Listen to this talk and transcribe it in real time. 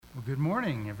Well, good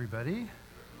morning, everybody.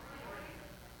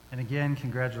 And again,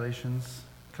 congratulations,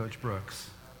 Coach Brooks.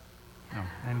 Oh,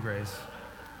 and Grace.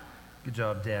 Good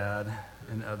job, Dad,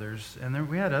 and others. And then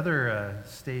we had other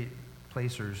state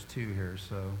placers, too, here,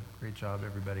 so great job,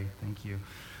 everybody. Thank you.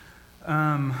 Yep,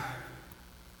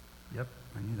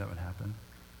 I knew that would happen.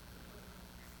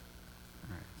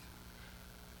 All right.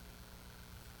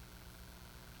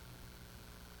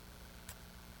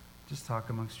 Just talk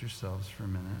amongst yourselves for a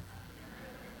minute.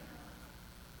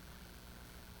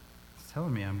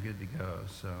 Telling me I'm good to go,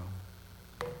 so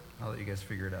I'll let you guys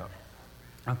figure it out.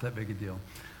 Not that big a deal.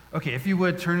 Okay, if you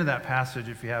would, turn to that passage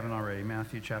if you haven't already,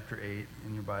 Matthew chapter 8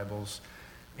 in your Bibles.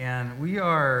 And we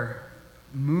are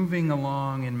moving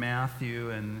along in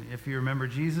Matthew, and if you remember,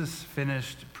 Jesus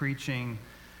finished preaching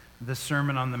the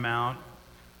Sermon on the Mount.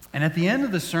 And at the end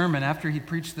of the sermon, after he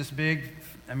preached this big,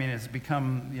 it's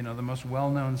become, the most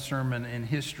well-known sermon in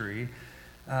history,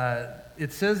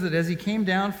 it says that as he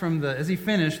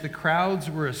finished, the crowds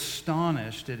were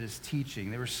astonished at his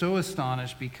teaching. They were so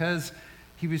astonished because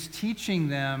he was teaching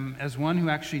them as one who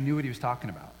actually knew what he was talking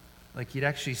about. Like he'd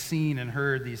actually seen and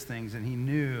heard these things, and he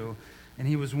knew, and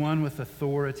he was one with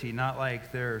authority, not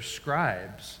like their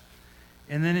scribes.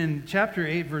 And then in chapter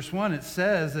 8, verse 1, it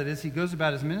says that as he goes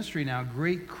about his ministry now,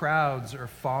 great crowds are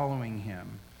following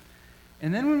him.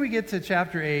 And then when we get to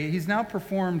chapter 8, he's now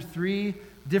performed 3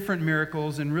 different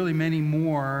miracles and really many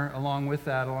more along with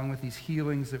these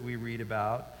healings that we read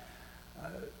about.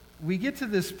 We get to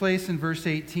this place in verse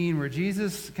 18 where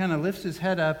Jesus kind of lifts his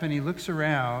head up and he looks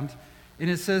around, and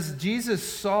it says Jesus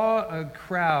saw a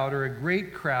crowd, or a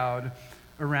great crowd,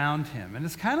 around him. And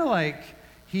it's kind of like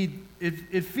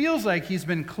it feels like he's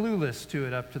been clueless to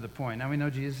it up to the point. Now we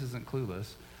know Jesus isn't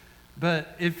clueless,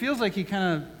 but it feels like he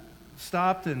kind of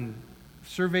stopped and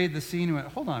surveyed the scene and went,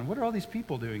 hold on, what are all these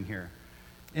people doing here?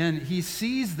 And he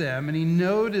sees them and he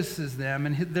notices them,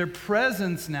 and their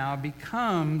presence now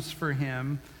becomes for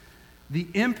him the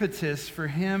impetus for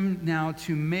him now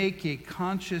to make a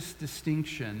conscious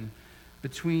distinction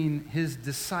between his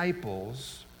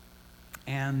disciples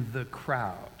and the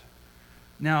crowd.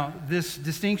 Now, this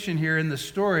distinction here in the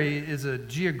story is a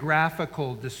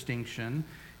geographical distinction.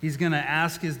 He's going to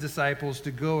ask his disciples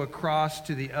to go across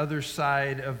to the other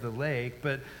side of the lake,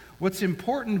 but what's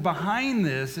important behind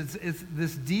this, it's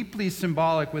this deeply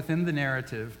symbolic within the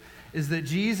narrative, is that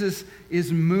Jesus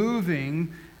is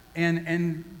moving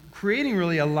and creating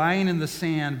really a line in the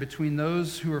sand between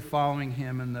those who are following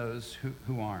him and those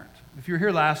who aren't. If you were here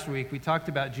last week, we talked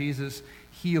about Jesus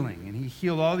healing, and he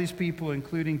healed all these people,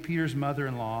 including Peter's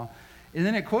mother-in-law. And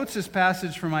then it quotes this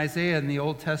passage from Isaiah in the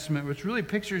Old Testament, which really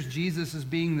pictures Jesus as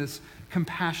being this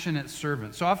compassionate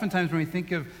servant. So oftentimes when we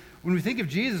think of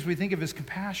Jesus, we think of his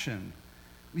compassion.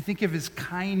 We think of his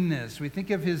kindness. We think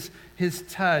of his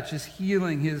touch, his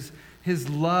healing, his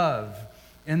love.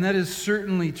 And that is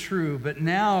certainly true. But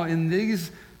now in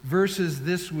these verses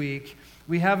this week,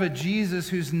 we have a Jesus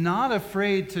who's not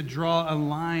afraid to draw a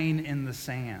line in the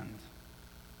sand.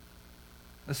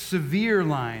 A severe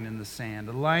line in the sand.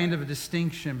 A line of a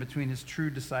distinction between his true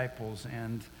disciples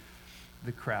and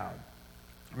the crowd.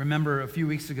 Remember a few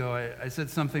weeks ago, I said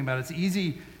something about it's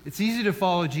easy to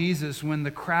follow Jesus when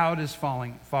the crowd is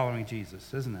following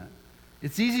Jesus, isn't it?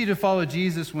 It's easy to follow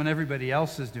Jesus when everybody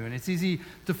else is doing it. It's easy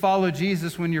to follow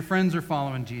Jesus when your friends are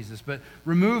following Jesus. But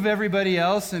remove everybody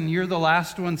else and you're the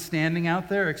last one standing out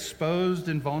there, exposed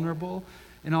and vulnerable,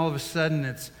 and all of a sudden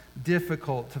it's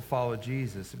difficult to follow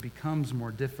Jesus. It becomes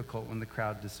more difficult when the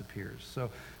crowd disappears.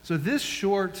 So this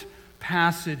short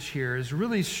passage here is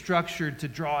really structured to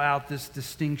draw out this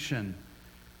distinction.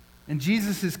 And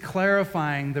Jesus is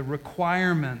clarifying the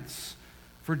requirements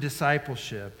for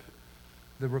discipleship,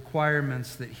 the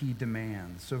requirements that he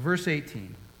demands. So verse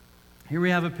 18, here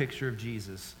we have a picture of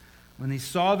Jesus. When he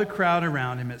saw the crowd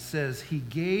around him, it says he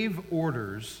gave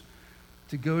orders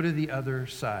to go to the other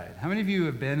side. How many of you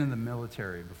have been in the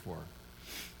military before?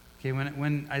 Okay,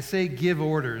 when I say give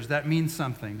orders, that means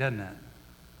something, doesn't it?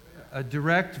 A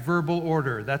direct verbal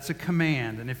order. That's a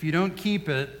command. And if you don't keep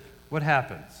it, what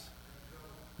happens?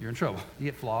 You're in trouble. You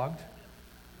get flogged.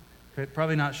 Okay,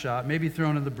 probably not shot. Maybe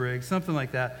thrown in the brig. Something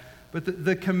like that. But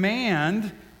the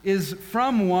command is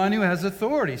from one who has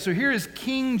authority. So here is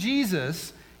King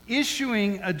Jesus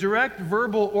issuing a direct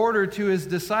verbal order to his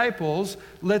disciples.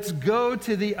 Let's go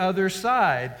to the other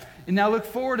side. And now look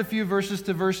forward a few verses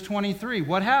to verse 23.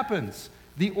 What happens?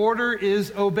 The order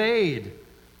is obeyed.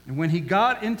 And when he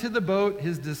got into the boat,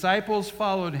 his disciples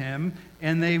followed him,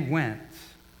 and they went.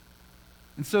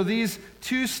 And so these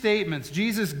two statements,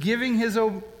 Jesus giving his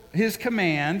his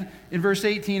command in verse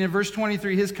 18 and verse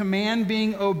 23, his command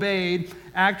being obeyed,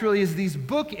 actually is these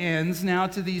bookends now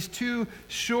to these two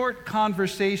short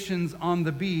conversations on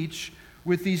the beach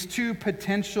with these two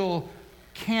potential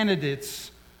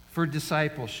candidates for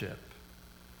discipleship.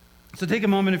 So take a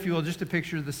moment, if you will, just to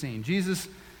picture the scene. Jesus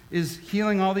is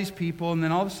healing all these people, and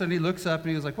then all of a sudden he looks up and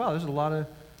he goes like, wow, there's a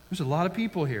lot of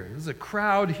people here. There's a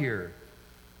crowd here.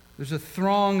 There's a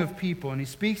throng of people, and he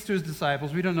speaks to his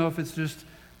disciples. We don't know if it's just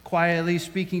quietly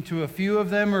speaking to a few of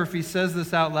them or if he says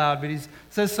this out loud, but he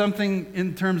says something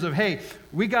in terms of, hey,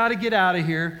 we got to get out of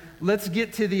here. Let's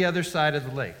get to the other side of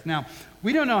the lake. Now,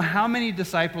 we don't know how many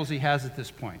disciples he has at this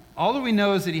point. All that we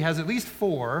know is that he has at least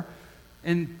 4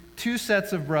 and 2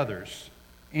 sets of brothers,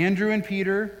 Andrew and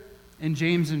Peter and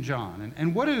James and John.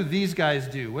 And what do these guys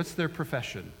do? What's their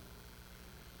profession?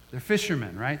 They're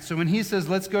fishermen, right? So when he says,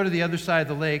 let's go to the other side of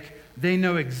the lake, they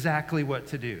know exactly what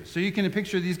to do. So you can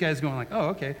picture these guys going like, oh,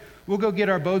 okay, we'll go get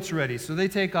our boats ready. So they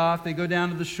take off, they go down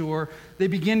to the shore, they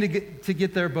begin to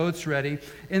get their boats ready,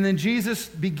 and then Jesus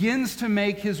begins to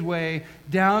make his way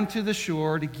down to the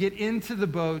shore to get into the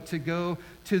boat to go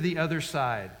to the other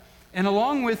side. And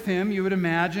along with him, you would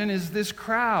imagine, is this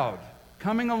crowd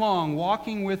coming along,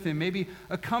 walking with him, maybe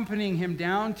accompanying him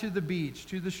down to the beach,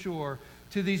 to the shore,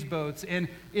 to these boats. And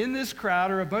in this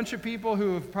crowd are a bunch of people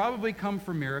who have probably come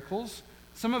for miracles.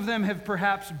 Some of them have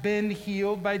perhaps been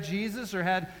healed by Jesus or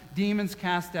had demons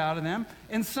cast out of them.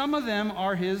 And some of them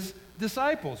are his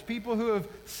disciples, people who have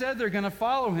said they're going to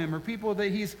follow him or people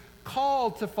that he's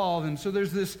called to follow him. So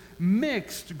there's this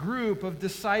mixed group of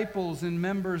disciples and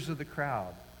members of the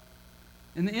crowd.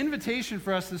 And the invitation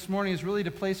for us this morning is really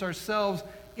to place ourselves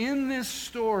in this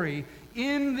story,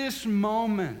 in this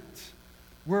moment,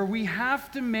 where we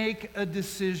have to make a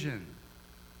decision.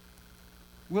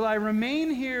 Will I remain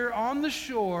here on the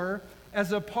shore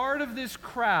as a part of this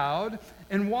crowd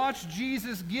and watch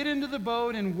Jesus get into the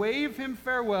boat and wave him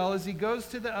farewell as he goes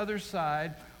to the other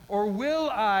side? Or will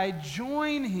I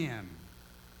join him,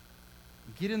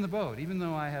 get in the boat, even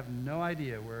though I have no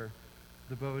idea where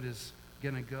the boat is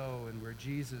going to go and where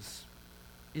Jesus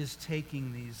is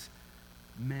taking these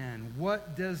men?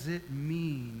 What does it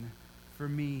mean for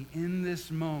me in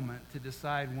this moment to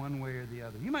decide one way or the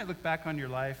other? You might look back on your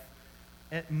life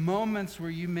at moments where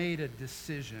you made a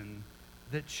decision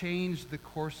that changed the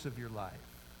course of your life.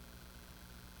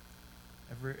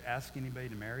 Ever ask anybody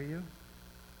to marry you?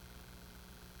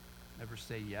 Ever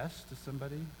say yes to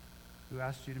somebody who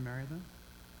asked you to marry them?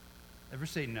 Ever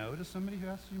say no to somebody who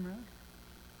asked you to marry them?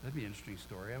 That'd be an interesting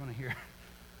story. I want to hear.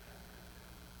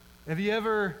 Have you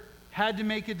ever had to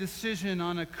make a decision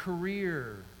on a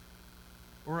career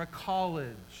or a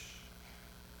college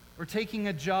or taking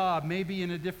a job, maybe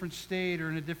in a different state or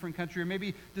in a different country, or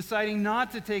maybe deciding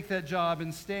not to take that job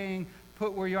and staying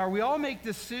put where you are? We all make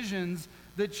decisions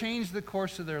that change the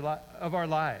course of our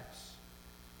lives.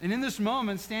 And in this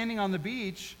moment, standing on the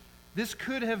beach, this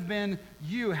could have been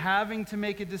you having to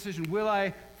make a decision. Will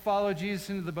I follow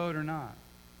Jesus into the boat or not?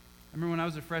 I remember when I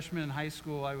was a freshman in high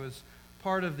school, I was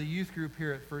part of the youth group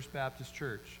here at First Baptist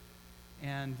Church.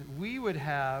 And we would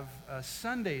have a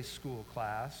Sunday school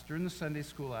class during the Sunday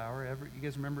school hour. You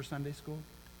guys remember Sunday school?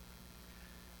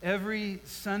 Every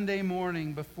Sunday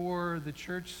morning before the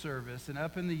church service, and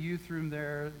up in the youth room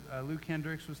there, Luke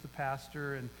Hendricks was the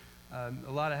pastor, and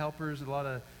a lot of helpers, a lot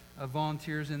of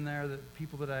volunteers in there,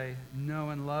 people that I know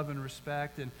and love and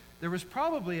respect. And there was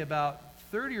probably about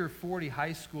 30 or 40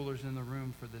 high schoolers in the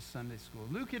room for this Sunday school.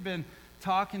 Luke had been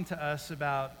talking to us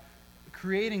about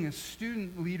creating a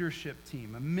student leadership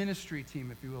team, a ministry team,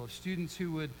 if you will, of students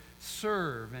who would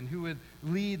serve and who would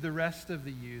lead the rest of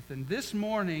the youth. And this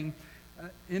morning,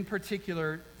 in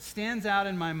particular, stands out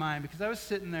in my mind because I was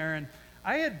sitting there and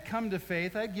I had come to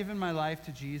faith. I had given my life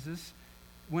to Jesus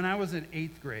when I was in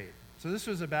 8th grade. So this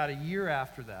was about a year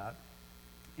after that.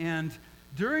 And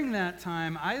during that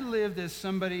time, I lived as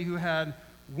somebody who had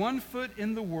 1 foot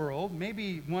in the world,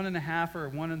 maybe 1.5 or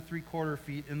 1 3/4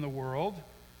 feet in the world,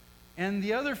 and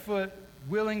the other foot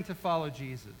willing to follow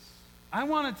Jesus. I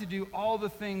wanted to do all the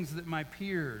things that my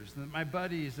peers, that my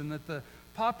buddies, and that the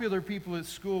popular people at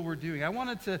school were doing. I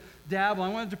wanted to dabble. I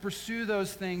wanted to pursue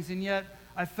those things, and yet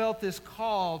I felt this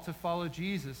call to follow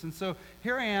Jesus. And so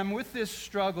here I am with this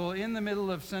struggle in the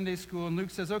middle of Sunday school, and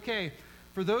Luke says, okay,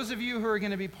 for those of you who are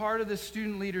going to be part of this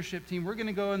student leadership team, we're going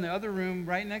to go in the other room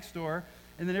right next door,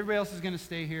 and then everybody else is going to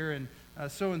stay here, and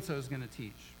so-and-so is going to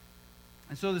teach.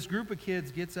 And so this group of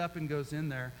kids gets up and goes in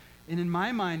there, and in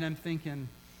my mind, I'm thinking,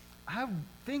 I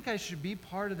think I should be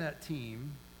part of that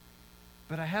team,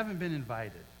 but I haven't been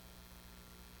invited.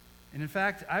 And in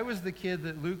fact, I was the kid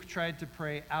that Luke tried to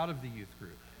pray out of the youth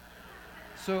group.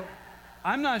 So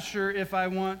I'm not sure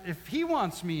if he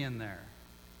wants me in there.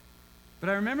 But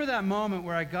I remember that moment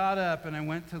where I got up and I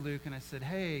went to Luke and I said,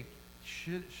 hey,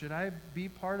 should I be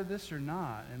part of this or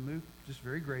not? And Luke just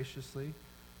very graciously,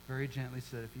 very gently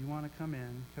said, if you want to come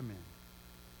in, come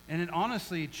in. And it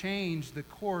honestly changed the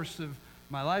course of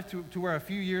my life to where a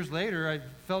few years later I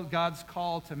felt God's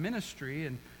call to ministry,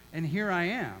 and here I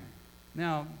am.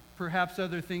 Now, perhaps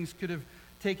other things could have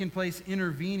taken place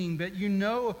intervening, but you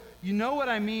know what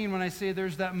I mean when I say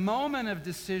there's that moment of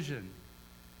decision.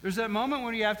 There's that moment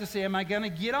when you have to say, am I going to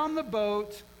get on the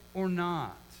boat or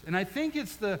not? And I think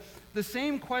it's the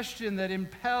same question that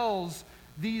impels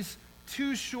these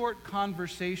two short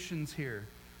conversations here,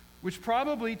 which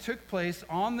probably took place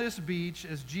on this beach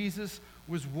as Jesus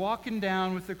was walking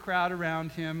down with the crowd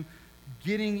around him,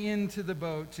 getting into the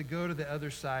boat to go to the other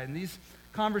side. And these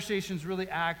conversations really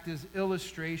act as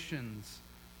illustrations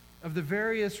of the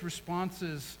various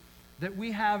responses that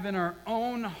we have in our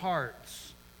own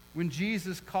hearts when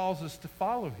Jesus calls us to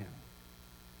follow him,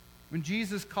 when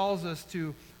Jesus calls us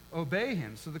to obey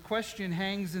him. So the question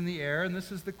hangs in the air, and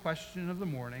this is the question of the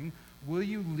morning. Will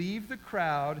you leave the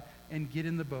crowd and get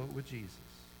in the boat with Jesus?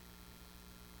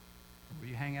 Or will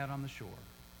you hang out on the shore?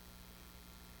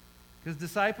 Because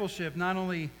discipleship not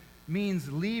only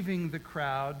means leaving the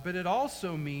crowd, but it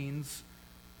also means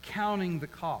counting the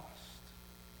cost.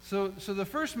 So the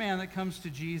first man that comes to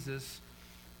Jesus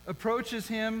approaches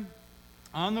him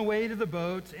on the way to the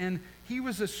boat, and he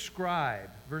was a scribe,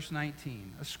 verse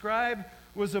 19. A scribe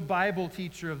was a Bible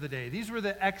teacher of the day. These were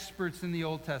the experts in the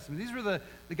Old Testament. These were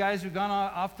the guys who'd gone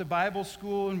off to Bible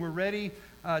school and were ready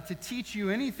to teach you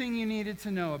anything you needed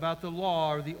to know about the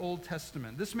law or the Old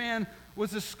Testament. This man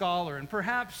was a scholar, and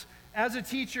perhaps as a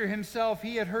teacher himself,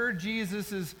 he had heard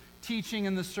Jesus' teaching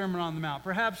in the Sermon on the Mount.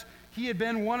 Perhaps he had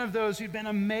been one of those who'd been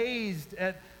amazed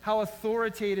at how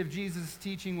authoritative Jesus'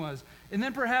 teaching was. And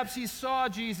then perhaps he saw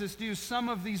Jesus do some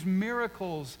of these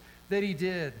miracles that he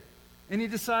did. And he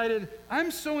decided,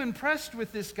 I'm so impressed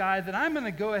with this guy that I'm going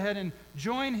to go ahead and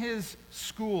join his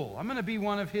school. I'm going to be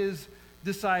one of his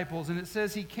disciples. And it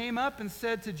says he came up and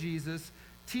said to Jesus,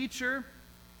 Teacher,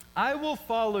 I will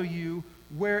follow you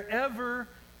wherever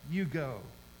you go.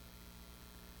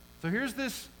 So here's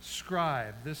this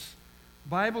scribe, this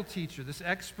Bible teacher, this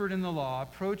expert in the law,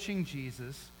 approaching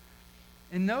Jesus.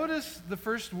 And notice the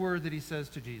first word that he says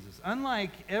to Jesus.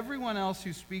 Unlike everyone else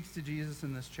who speaks to Jesus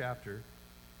in this chapter,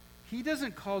 he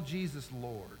doesn't call Jesus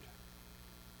Lord.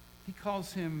 He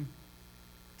calls him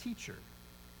teacher.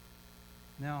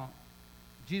 Now,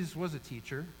 Jesus was a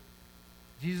teacher.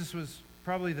 Jesus was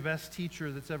probably the best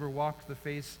teacher that's ever walked the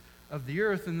face of the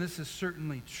earth, and this is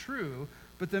certainly true.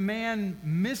 But the man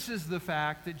misses the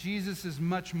fact that Jesus is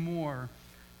much more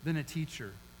than a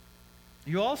teacher.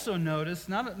 You also notice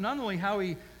not only how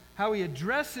he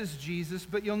addresses Jesus,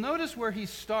 but you'll notice where he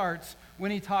starts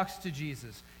when he talks to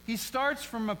Jesus. He starts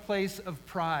from a place of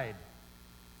pride.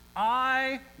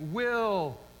 I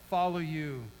will follow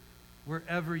you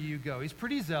wherever you go. He's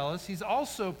pretty zealous. He's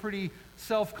also pretty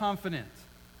self-confident.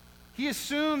 He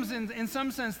assumes in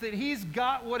some sense that he's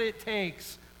got what it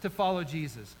takes to follow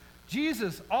Jesus.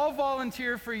 Jesus, I'll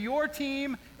volunteer for your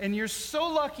team, and you're so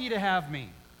lucky to have me.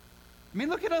 I mean,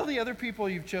 look at all the other people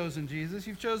you've chosen, Jesus.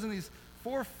 You've chosen these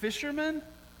 4 fishermen,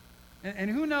 and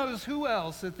who knows who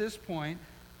else at this point.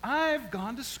 I've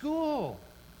gone to school.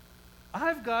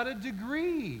 I've got a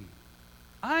degree.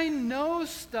 I know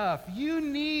stuff. You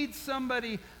need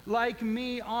somebody like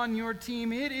me on your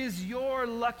team. It is your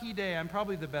lucky day. I'm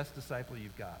probably the best disciple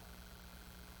you've got,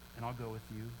 and I'll go with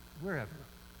you wherever.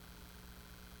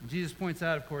 And Jesus points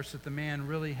out, of course, that the man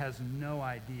really has no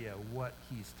idea what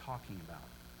he's talking about.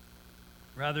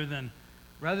 Rather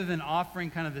than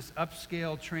offering kind of this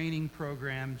upscale training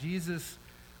program, Jesus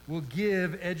will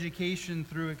give education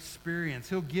through experience.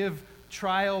 He'll give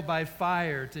trial by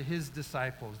fire to his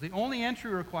disciples. The only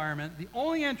entry requirement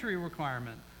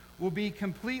will be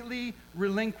completely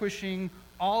relinquishing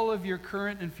all of your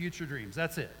current and future dreams.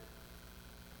 That's it.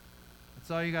 That's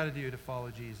all you got to do to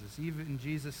follow Jesus. Even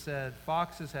Jesus said,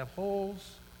 foxes have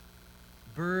holes,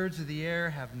 birds of the air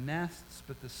have nests,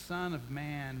 but the Son of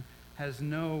Man has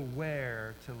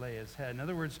nowhere to lay his head. In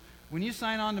other words, when you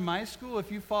sign on to my school,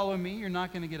 if you follow me, you're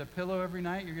not going to get a pillow every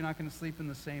night. You're not going to sleep in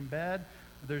the same bed.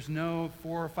 There's no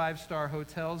 4 or 5-star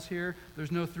hotels here.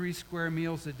 There's no 3 square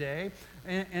meals a day.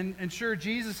 And sure,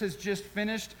 Jesus has just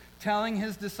finished telling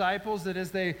his disciples that as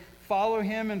they follow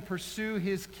him and pursue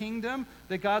his kingdom,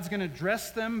 that God's going to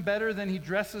dress them better than he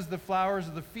dresses the flowers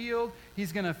of the field.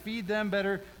 He's going to feed them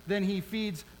better than he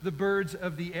feeds the birds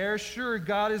of the air. Sure,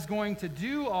 God is going to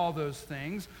do all those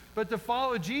things, but to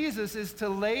follow Jesus is to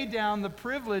lay down the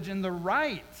privilege and the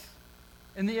right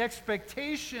and the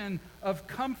expectation of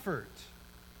comfort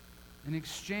in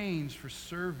exchange for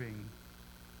serving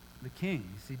the king.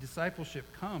 You see, discipleship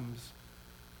comes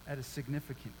at a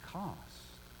significant cost.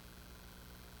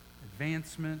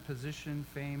 Advancement, position,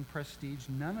 fame, prestige,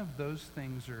 none of those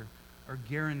things are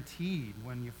guaranteed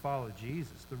when you follow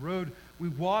Jesus. The road we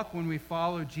walk when we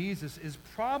follow Jesus is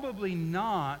probably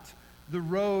not the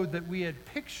road that we had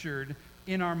pictured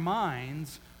in our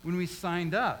minds when we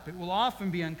signed up. It will often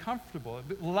be uncomfortable.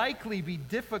 It will likely be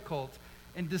difficult,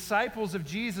 and disciples of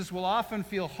Jesus will often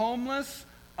feel homeless,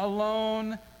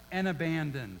 alone, and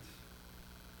abandoned.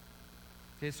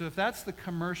 Okay, so if that's the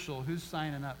commercial, who's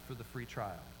signing up for the free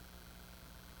trial?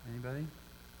 Anybody?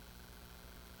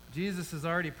 Jesus has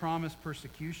already promised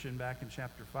persecution back in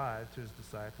chapter 5 to his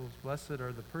disciples. Blessed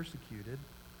are the persecuted.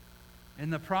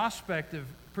 And the prospect of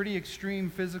pretty extreme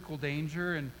physical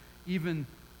danger and even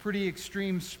pretty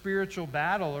extreme spiritual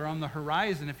battle are on the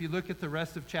horizon. If you look at the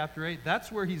rest of chapter 8,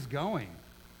 that's where he's going.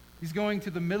 He's going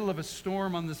to the middle of a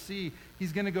storm on the sea.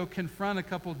 He's going to go confront a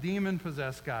couple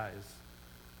demon-possessed guys.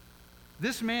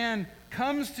 This man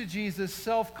comes to Jesus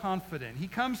self-confident. He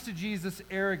comes to Jesus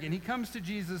arrogant. He comes to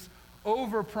Jesus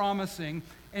over-promising.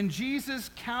 And Jesus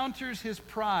counters his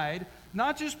pride,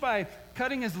 not just by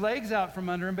cutting his legs out from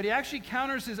under him, but he actually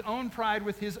counters his own pride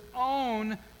with his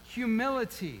own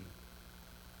humility.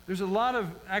 There's a lot of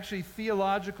actually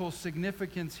theological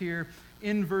significance here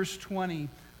in verse 20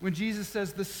 when Jesus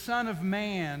says the Son of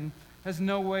Man has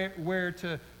nowhere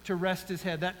to rest his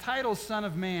head. That title, Son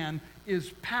of Man,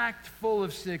 is packed full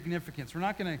of significance. We're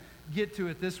not going to get to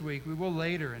it this week. We will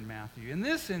later in Matthew. In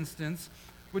this instance,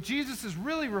 what Jesus is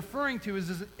really referring to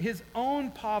is his own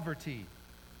poverty.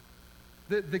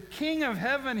 The King of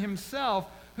heaven himself,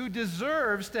 who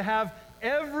deserves to have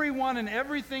everyone and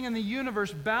everything in the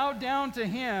universe bow down to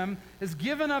him, has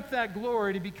given up that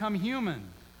glory to become human,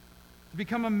 to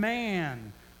become a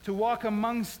man, to walk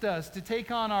amongst us, to take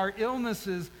on our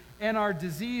illnesses and our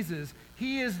diseases.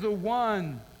 He is the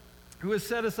one who has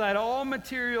set aside all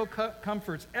material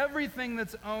comforts, everything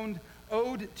that's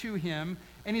owed to him,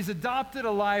 and he's adopted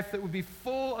a life that would be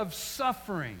full of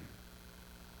suffering.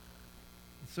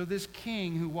 So this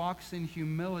king who walks in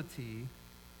humility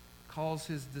calls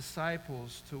his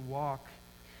disciples to walk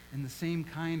in the same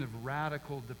kind of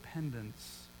radical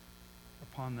dependence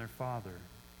upon their Father.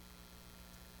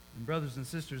 And brothers and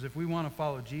sisters, if we want to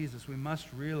follow Jesus, we must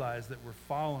realize that we're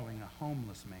following a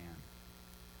homeless man.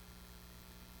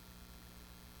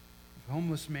 A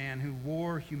homeless man who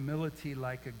wore humility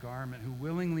like a garment, who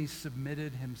willingly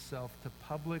submitted himself to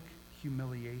public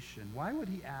humiliation. Why would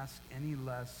he ask any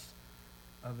less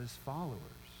of his followers?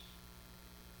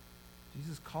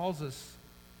 Jesus calls us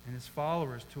and his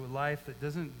followers to a life that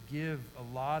doesn't give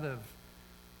a lot of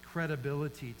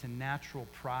credibility to natural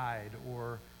pride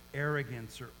or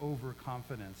arrogance or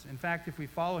overconfidence. In fact, if we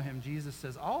follow him, Jesus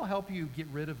says, I'll help you get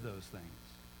rid of those things.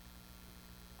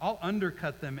 I'll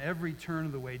undercut them every turn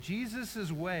of the way.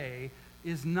 Jesus' way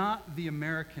is not the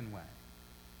American way.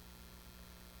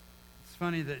 It's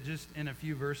funny that just in a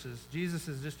few verses, Jesus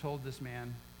has just told this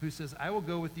man who says, I will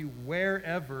go with you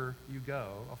wherever you go.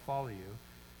 I'll follow you.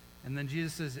 And then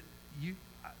Jesus says,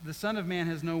 the Son of Man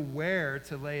has nowhere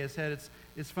to lay his head.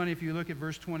 It's funny if you look at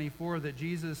verse 24 that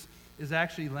Jesus is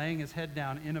actually laying his head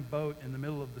down in a boat in the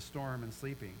middle of the storm and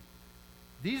sleeping.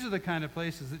 These are the kind of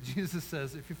places that Jesus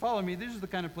says, if you follow me, these are the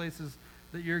kind of places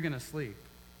that you're going to sleep.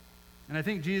 And I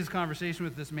think Jesus' conversation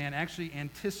with this man actually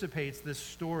anticipates this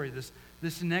story,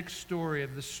 this next story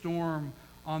of the storm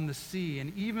on the sea,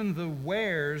 and even the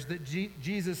wheres that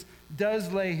Jesus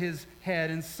does lay his head.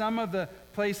 And some of the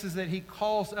places that he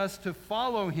calls us to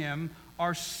follow him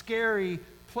are scary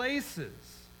places.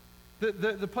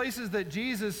 The places that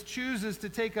Jesus chooses to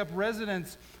take up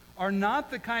residence are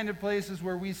not the kind of places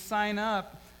where we sign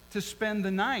up to spend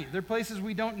the night. They're places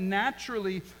we don't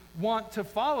naturally want to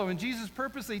follow. And Jesus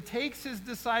purposely takes his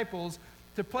disciples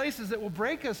to places that will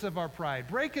break us of our pride,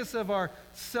 break us of our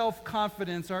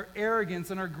self-confidence, our arrogance,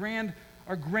 and our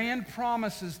grand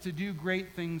promises to do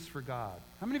great things for God.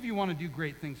 How many of you want to do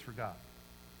great things for God?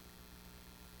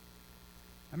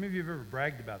 How many of you have ever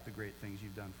bragged about the great things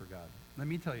you've done for God? Let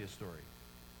me tell you a story.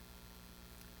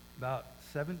 About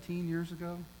 17 years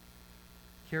ago,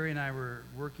 Carrie and I were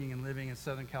working and living in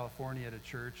Southern California at a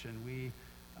church, and we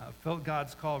felt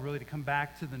God's call really to come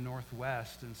back to the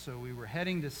Northwest. And so we were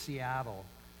heading to Seattle,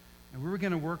 and we were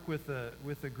going to work with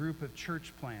a group of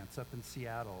church plants up in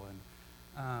Seattle.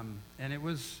 And it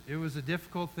was a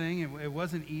difficult thing. It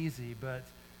wasn't easy, but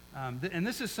and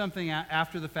this is something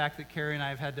after the fact that Carrie and I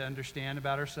have had to understand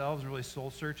about ourselves and really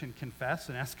soul search and confess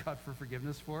and ask God for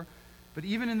forgiveness for. But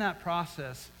even in that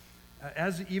process,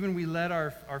 as even we led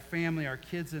our family, our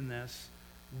kids in this,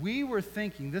 we were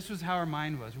thinking, this was how our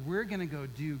mind was, we're going to go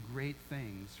do great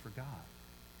things for God.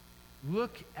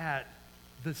 Look at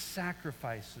the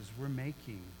sacrifices we're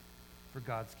making for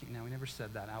God's kingdom. Now, we never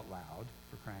said that out loud,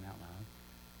 for crying out loud.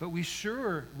 But we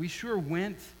sure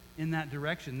went in that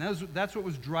direction. That's what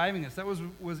was driving us. That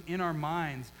was in our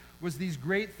minds, was these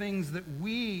great things that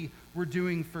we were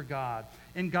doing for God.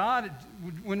 And God,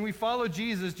 when we follow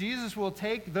Jesus, Jesus will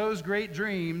take those great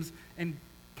dreams and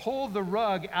pull the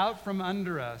rug out from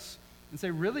under us and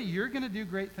say, really, you're going to do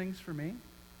great things for me?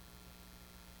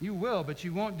 You will, but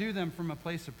you won't do them from a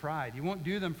place of pride. You won't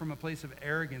do them from a place of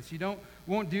arrogance. You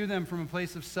won't do them from a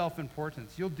place of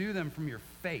self-importance. You'll do them from your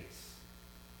face.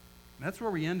 And that's where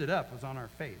we ended up, was on our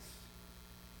face.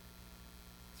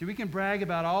 See, we can brag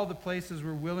about all the places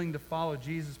we're willing to follow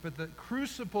Jesus, but the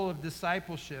crucible of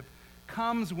discipleship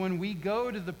comes when we go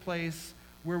to the place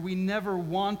where we never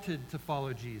wanted to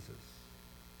follow Jesus.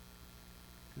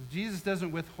 Because Jesus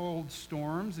doesn't withhold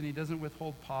storms, and he doesn't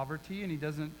withhold poverty, and he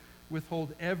doesn't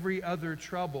withhold every other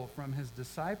trouble from his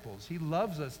disciples. He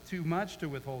loves us too much to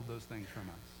withhold those things from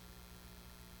us.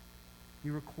 He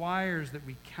requires that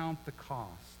we count the cost.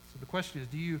 So the question is,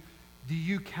 do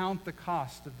you count the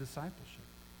cost of discipleship?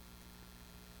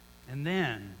 And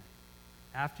then,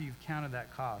 after you've counted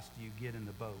that cost, do you get in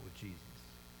the boat with Jesus?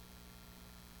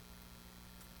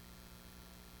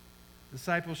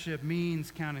 Discipleship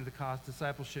means counting the cost.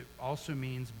 Discipleship also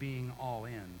means being all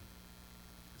in.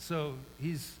 So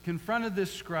he's confronted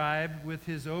this scribe with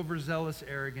his overzealous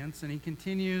arrogance, and he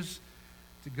continues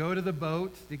to go to the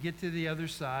boat to get to the other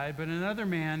side. But another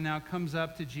man now comes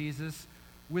up to Jesus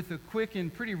with a quick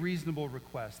and pretty reasonable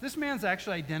request. This man's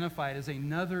actually identified as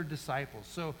another disciple.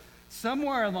 So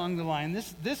somewhere along the line,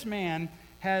 this man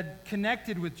had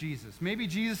connected with Jesus. Maybe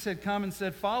Jesus had come and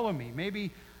said, follow me.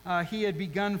 Maybe he had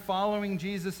begun following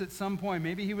Jesus at some point.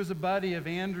 Maybe he was a buddy of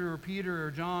Andrew or Peter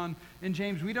or John and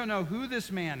James. We don't know who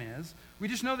this man is. We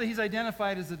just know that he's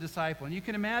identified as a disciple. And you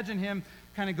can imagine him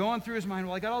kind of going through his mind,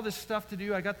 well, I got all this stuff to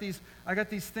do. I got these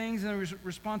things and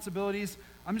responsibilities.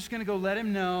 I'm just going to go let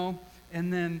him know,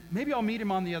 and then maybe I'll meet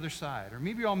him on the other side. Or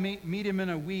maybe I'll meet him in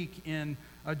a week in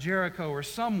Jericho or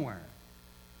somewhere.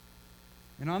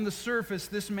 And on the surface,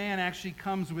 this man actually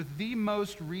comes with the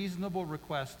most reasonable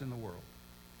request in the world.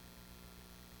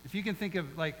 If you can think of,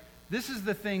 this is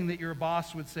the thing that your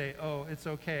boss would say, oh, it's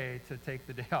okay to take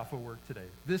the day off of work today.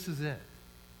 This is it.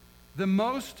 The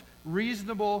most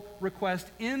reasonable request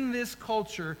in this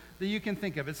culture that you can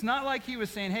think of. It's not like he was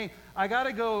saying, hey, I got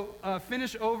to go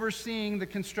finish overseeing the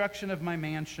construction of my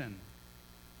mansion.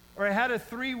 Or I had a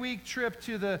 3-week trip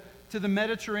to the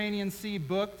Mediterranean Sea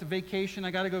booked, vacation.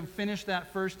 I got to go finish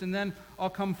that first, and then I'll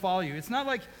come follow you. It's not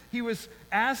like he was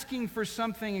asking for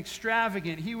something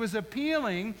extravagant. He was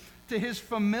appealing to his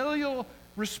familial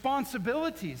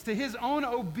responsibilities, to his own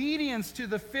obedience to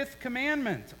the 5th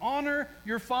commandment. Honor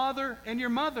your father and your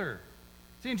mother.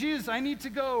 Saying, Jesus, I need to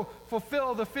go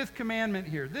fulfill the 5th commandment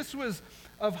here. This was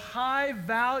of high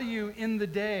value in the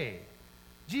day.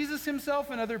 Jesus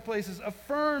himself in other places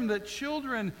affirmed that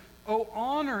children owe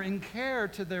honor and care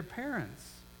to their parents.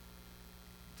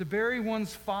 To bury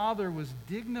one's father was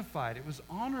dignified. It was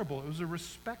honorable. It was a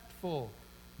respectful,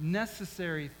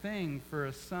 necessary thing for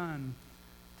a son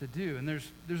to do. And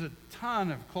there's a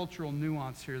ton of cultural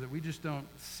nuance here that we just don't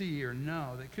see or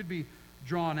know that could be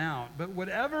drawn out. But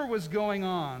whatever was going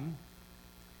on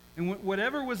and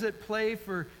whatever was at play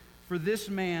for this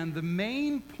man, the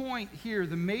main point here,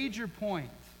 the major point,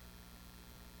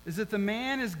 is that the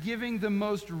man is giving the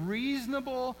most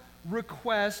reasonable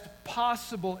request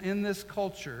possible in this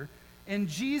culture, and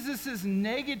Jesus'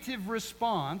 negative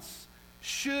response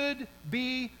should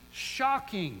be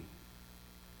shocking.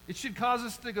 It should cause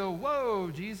us to go,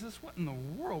 whoa, Jesus, what in the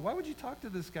world? Why would you talk to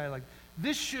this guy like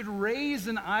this? Should raise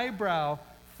an eyebrow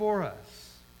for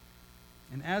us.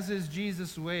 And as is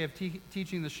Jesus' way of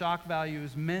teaching, the shock value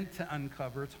is meant to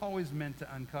uncover, it's always meant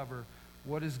to uncover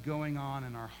what is going on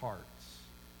in our hearts.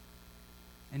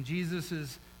 And Jesus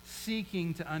is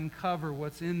seeking to uncover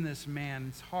what's in this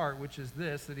man's heart, which is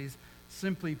this, that he's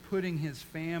simply putting his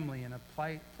family in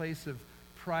a place of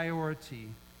priority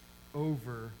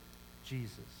over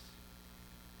Jesus.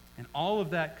 And all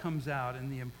of that comes out in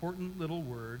the important little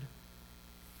word,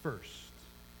 first.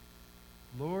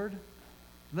 Lord,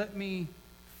 let me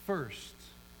first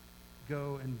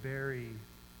go and bury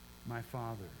my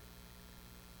father.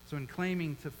 So in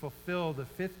claiming to fulfill the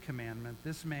 5th commandment,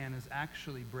 this man is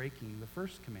actually breaking the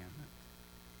 1st commandment.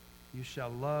 You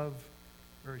shall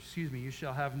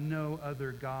have no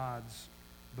other gods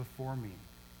before me.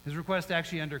 His request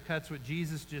actually undercuts what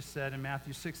Jesus just said in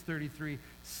Matthew 6:33.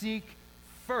 Seek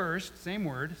first, same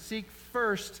word, seek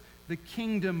first the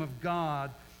kingdom of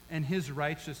God and his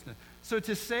righteousness. So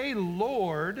to say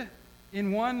Lord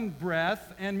in one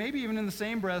breath, and maybe even in the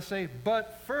same breath say,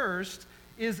 but first,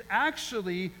 is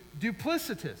actually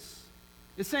duplicitous.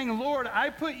 It's saying, Lord, I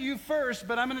put you first,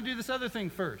 but I'm going to do this other thing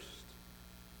first.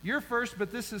 You're first,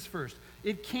 but this is first.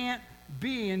 It can't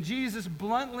be. And Jesus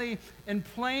bluntly and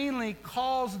plainly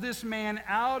calls this man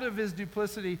out of his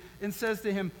duplicity and says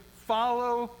to him,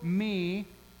 follow me,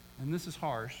 and this is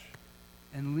harsh,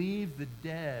 and leave the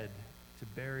dead to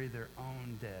bury their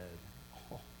own dead.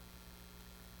 Oh,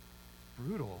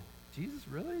 brutal. Jesus,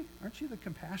 really? Aren't you the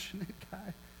compassionate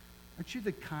guy? Aren't you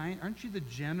the kind? Aren't you the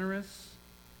generous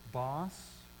boss?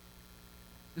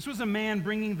 This was a man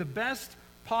bringing the best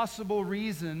possible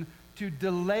reason to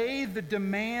delay the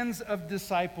demands of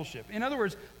discipleship. In other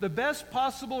words, the best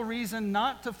possible reason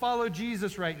not to follow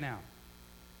Jesus right now.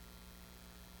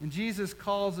 And Jesus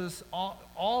calls us,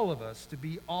 all of us, to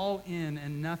be all in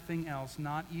and nothing else,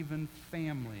 not even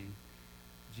family,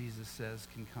 Jesus says,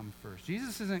 can come first.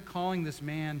 Jesus isn't calling this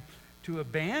man to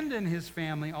abandon his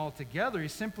family altogether.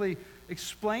 He's simply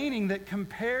explaining that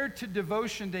compared to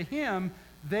devotion to him,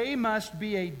 they must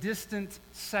be a distant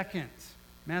second.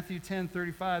 Matthew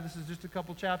 10:35, this is just a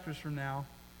couple chapters from now.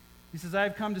 He says, I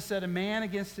have come to set a man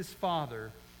against his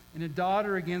father, and a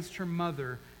daughter against her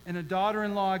mother, and a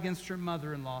daughter-in-law against her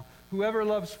mother-in-law. Whoever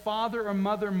loves father or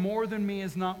mother more than me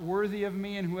is not worthy of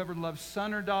me, and whoever loves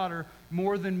son or daughter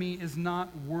more than me is not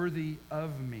worthy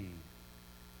of me.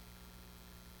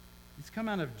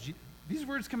 These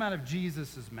words come out of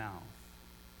Jesus' mouth.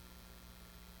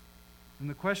 And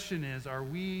the question is, are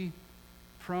we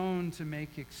prone to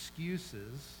make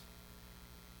excuses,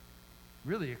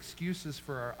 really excuses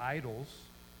for our idols,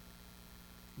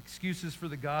 excuses for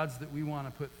the gods that we want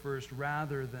to put first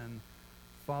rather than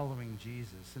following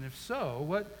Jesus? And if so,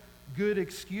 what good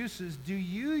excuses do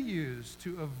you use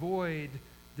to avoid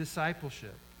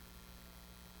discipleship?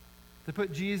 To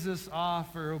put Jesus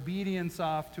off or obedience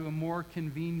off to a more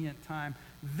convenient time?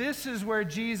 This is where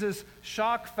Jesus'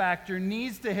 shock factor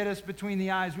needs to hit us between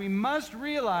the eyes. We must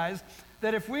realize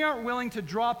that if we aren't willing to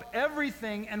drop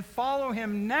everything and follow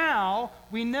him now,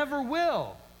 we never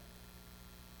will.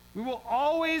 We will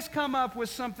always come up with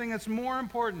something that's more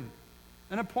important.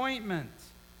 An appointment,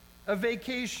 a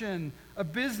vacation, a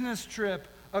business trip,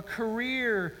 a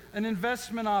career, an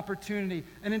investment opportunity,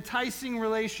 an enticing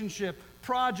relationship,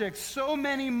 projects, so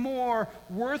many more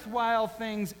worthwhile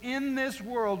things in this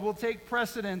world will take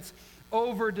precedence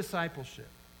over discipleship.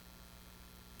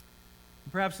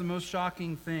 Perhaps the most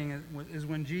shocking thing is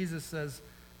when Jesus says,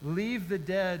 leave the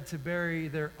dead to bury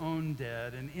their own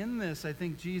dead. And in this, I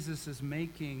think Jesus is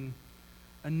making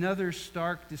another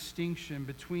stark distinction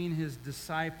between his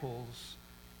disciples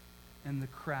and the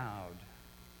crowd.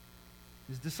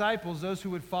 His disciples, those who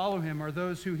would follow him, are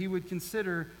those who he would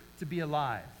consider to be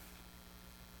alive,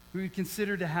 who he would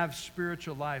consider to have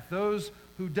spiritual life. Those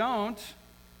who don't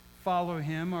follow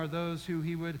him are those who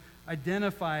he would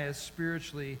identify as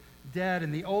spiritually dead.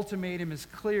 And the ultimatum is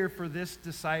clear for this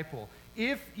disciple.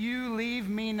 If you leave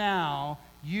me now,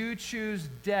 you choose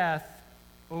death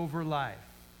over life.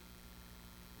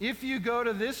 If you go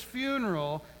to this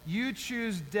funeral, you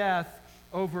choose death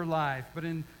over life. But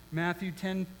in Matthew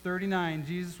 10:39,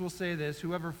 Jesus will say this,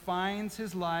 whoever finds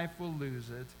his life will lose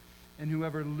it, and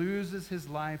whoever loses his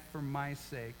life for my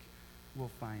sake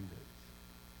will find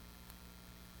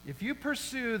it. If you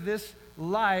pursue this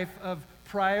life of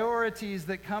priorities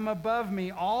that come above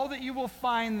me, all that you will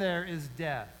find there is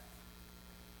death.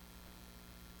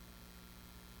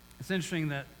 It's interesting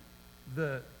that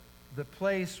the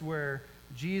place where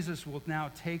Jesus will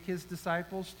now take his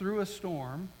disciples through a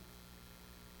storm,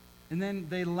 and then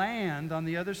they land on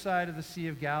the other side of the Sea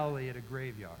of Galilee at a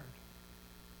graveyard.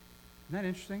 Isn't that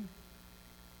interesting?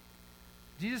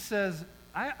 Jesus says,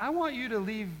 I want you to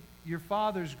leave your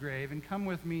father's grave and come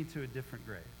with me to a different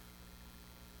grave.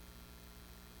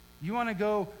 You want to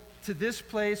go to this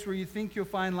place where you think you'll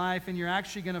find life and you're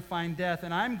actually going to find death,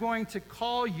 and I'm going to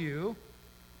call you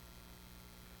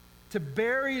to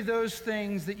bury those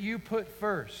things that you put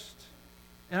first.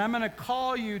 And I'm going to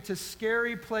call you to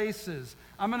scary places.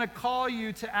 I'm going to call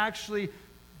you to actually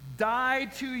die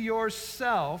to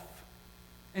yourself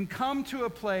and come to a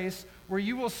place where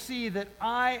you will see that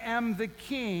I am the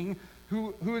King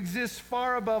who exists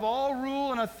far above all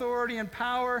rule and authority and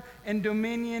power and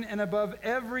dominion and above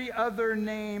every other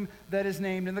name that is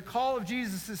named. And the call of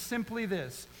Jesus is simply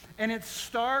this, and it's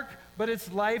stark, but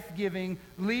it's life-giving.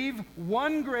 Leave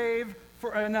one grave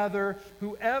for another.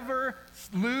 Whoever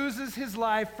loses his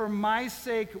life for my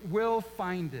sake will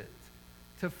find it.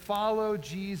 To follow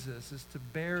Jesus is to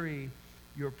bury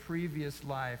your previous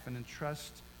life and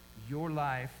entrust your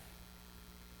life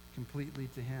completely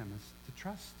to him, is to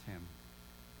trust him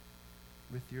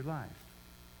with your life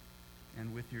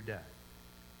and with your death.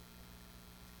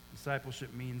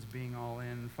 Discipleship means being all in.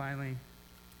 And finally,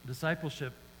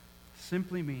 discipleship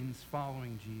simply means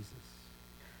following Jesus.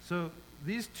 So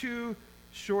these two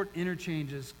short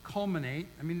interchanges culminate.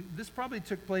 I mean, this probably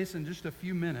took place in just a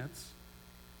few minutes,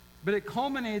 but it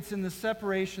culminates in the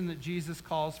separation that Jesus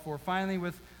calls for, finally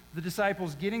with the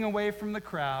disciples getting away from the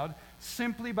crowd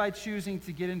simply by choosing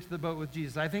to get into the boat with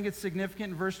Jesus. I think it's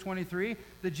significant in verse 23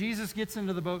 that Jesus gets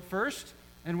into the boat first,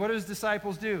 and what do his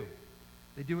disciples do?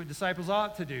 They do what disciples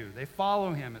ought to do. They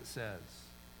follow him, it says.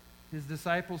 His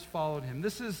disciples followed him.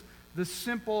 This is the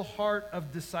simple heart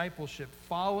of discipleship,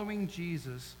 following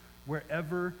Jesus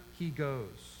wherever he goes.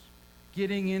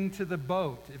 Getting into the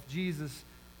boat if Jesus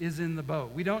is in the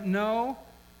boat. We don't know,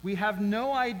 we have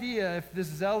no idea if this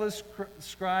zealous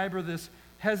scribe or this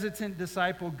hesitant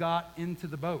disciple got into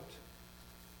the boat.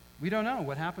 We don't know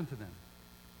what happened to them.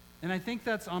 And I think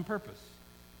that's on purpose.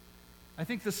 I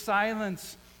think the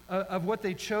silence of what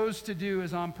they chose to do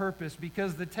is on purpose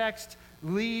because the text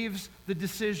leaves the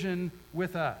decision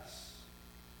with us.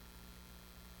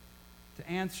 To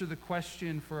answer the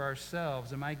question for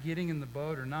ourselves, am I getting in the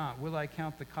boat or not? Will I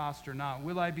count the cost or not?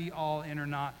 Will I be all in or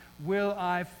not? Will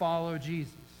I follow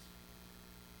Jesus?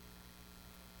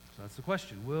 So that's the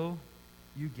question. Will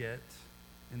you get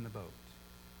in the boat?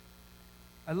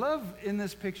 I love in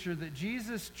this picture that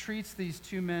Jesus treats these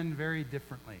two men very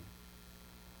differently.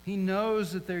 He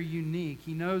knows that they're unique.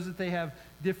 He knows that they have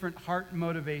different heart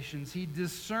motivations. He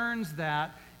discerns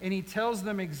that, and he tells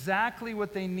them exactly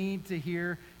what they need to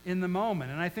hear in the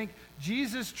moment. And I think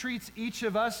Jesus treats each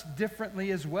of us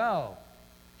differently as well.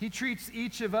 He treats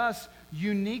each of us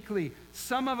uniquely.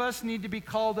 Some of us need to be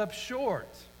called up short.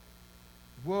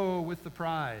 Whoa, with the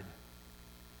pride.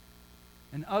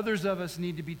 And others of us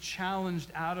need to be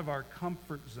challenged out of our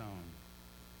comfort zone.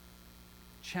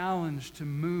 Challenged to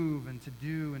move and to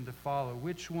do and to follow.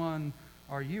 Which one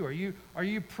are you? Are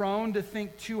you prone to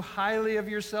think too highly of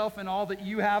yourself and all that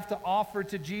you have to offer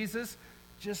to Jesus,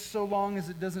 just so long as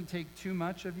it doesn't take too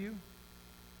much of you?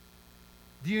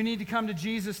 Do you need to come to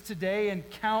Jesus today and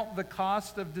count the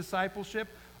cost of discipleship,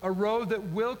 a road that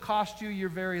will cost you your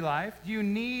very life? Do you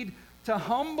need to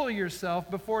humble yourself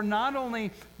before not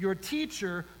only your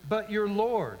teacher, but your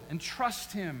Lord, and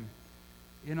trust him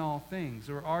in all things?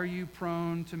 Or are you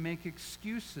prone to make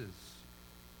excuses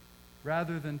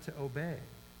rather than to obey?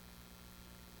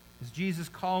 Is Jesus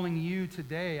calling you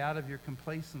today out of your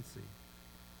complacency,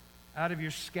 out of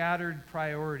your scattered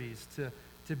priorities,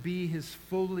 to be his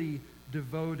fully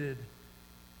devoted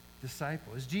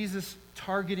disciple? Is Jesus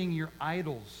targeting your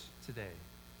idols today?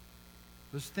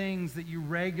 Those things that you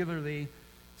regularly,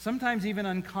 sometimes even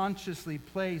unconsciously,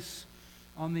 place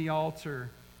on the altar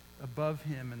above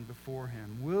him and before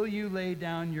him. Will you lay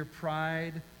down your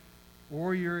pride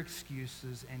or your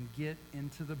excuses and get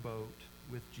into the boat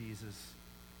with Jesus,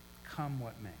 come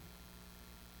what may?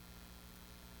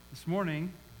 This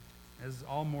morning, as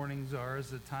all mornings are,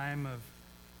 is a time of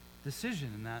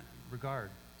decision in that regard.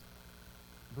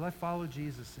 Will I follow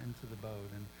Jesus into the boat?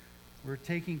 And we're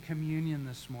taking communion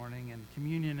this morning, and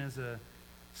communion is a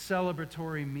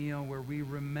celebratory meal where we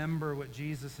remember what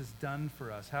Jesus has done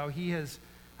for us, how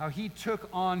he took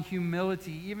on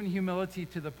humility, even humility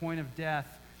to the point of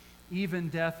death, even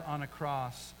death on a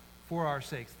cross for our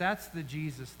sakes. That's the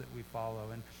Jesus that we follow.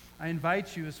 And I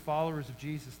invite you as followers of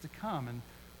Jesus to come and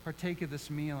partake of this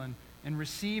meal and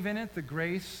receive in it the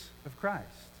grace of Christ,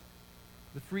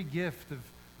 the free gift of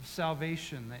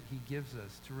salvation that he gives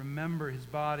us, to remember his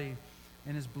body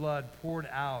and his blood poured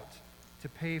out to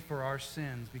pay for our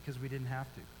sins because we didn't have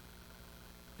to.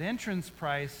 The entrance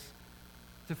price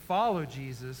to follow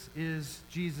Jesus is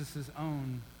Jesus'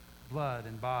 own blood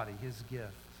and body, his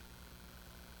gift.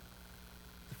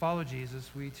 To follow Jesus,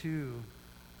 we too,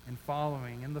 in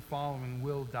the following,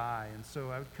 will die. And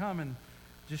so I would come and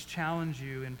just challenge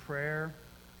you in prayer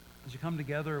as you come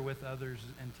together with others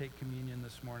and take communion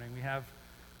this morning. We have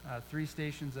 3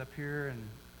 stations up here, and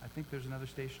I think there's another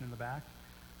station in the back.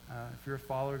 If you're a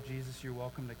follower of Jesus, you're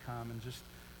welcome to come. And just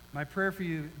my prayer for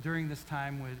you during this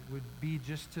time would be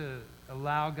just to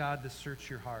allow God to search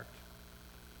your heart.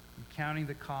 Are you counting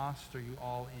the cost? Are you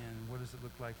all in? What does it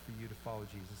look like for you to follow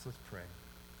Jesus? Let's pray.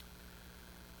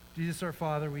 Jesus, our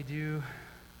Father, we do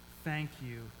thank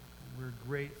you. We're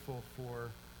grateful for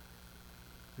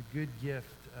the good gift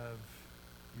of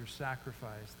your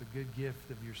sacrifice, the good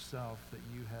gift of yourself that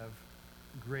you have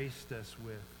graced us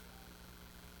with.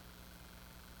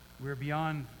 We're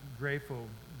beyond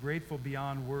grateful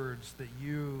beyond words that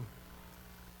you,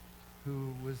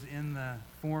 who was in the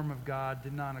form of God,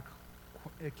 did not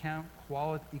account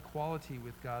equality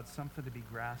with God something to be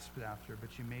grasped after,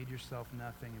 but you made yourself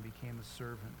nothing and became a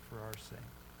servant for our sake.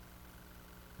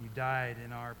 You died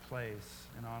in our place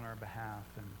and on our behalf.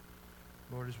 And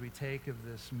Lord, as we take of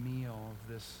this meal,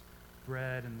 of this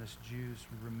bread and this juice,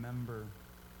 we remember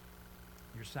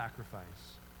your sacrifice.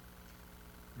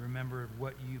 Remember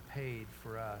what you paid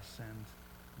for us. And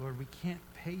Lord, we can't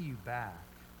pay you back,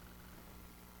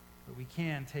 but we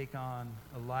can take on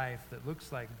a life that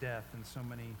looks like death in so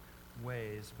many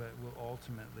ways, but will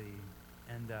ultimately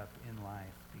end up in life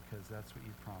because that's what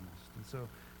you promised. And so,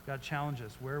 God, challenge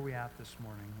us. Where are we at this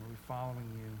morning? Are we following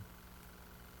you?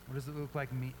 What does it look like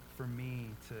for me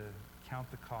to count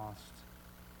the cost,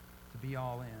 to be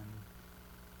all in,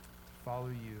 to follow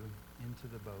you into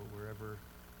the boat wherever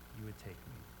you would take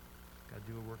me? God,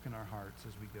 do a work in our hearts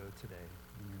as we go today.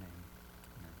 In your name.